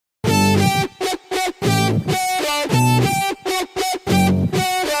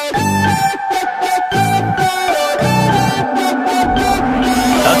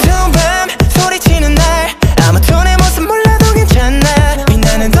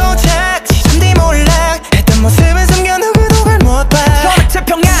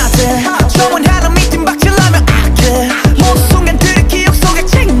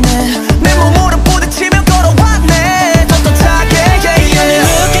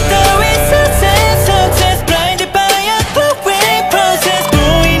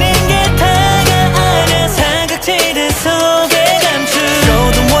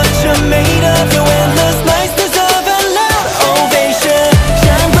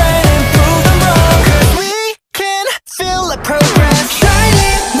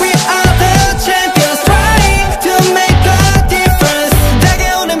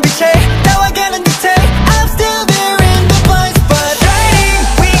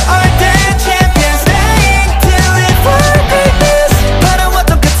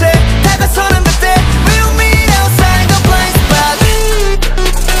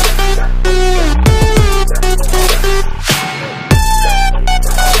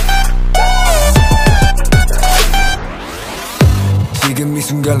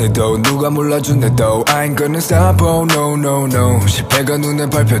순간에도 누가 몰라준대도 I ain't gonna stop, oh no no no 실패가 눈에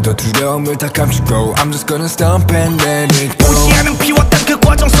밟혀도 두려움을 다 감추고 I'm just gonna stop and let it go 무시하는 피웠던 그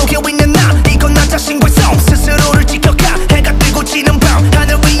과정 속에 있는 나 이건 나 자신 발성 스스로를 지켜가 해가 뜨고 지는 밤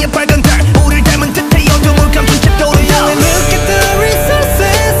하늘 위에 빨간 달 우릴 닮은 듯해 어둠을 감춘 채 떠오른다 Look at the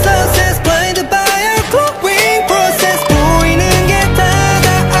resources success blinded by our growing process 보이는 게 다가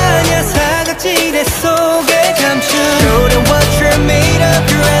아니야 사각지대 속에 감춘 Show them what you're made of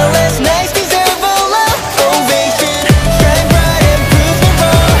Your endless nights deserve all love ovation Shine bright and prove me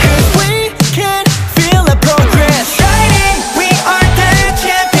wrong Cause we can feel the progress Shining, we are the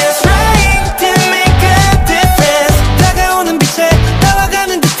champions Trying to make a difference 다가오는 빛에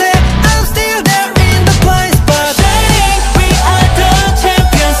나와가는 듯해 I'm still there in the blind spot Shining, we are the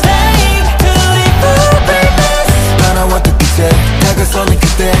champions Staying to live for greatness 바라왔던 끝에 다가서는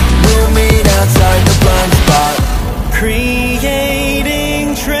그때 We'll meet outside the blind spot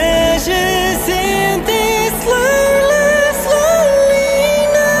Creating treasures in this lonely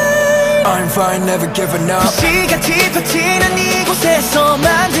night I'm fine, never giving up 시같이 펼치는 이곳에서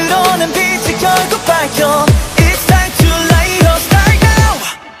만들어낸 빛이 결국 밝혀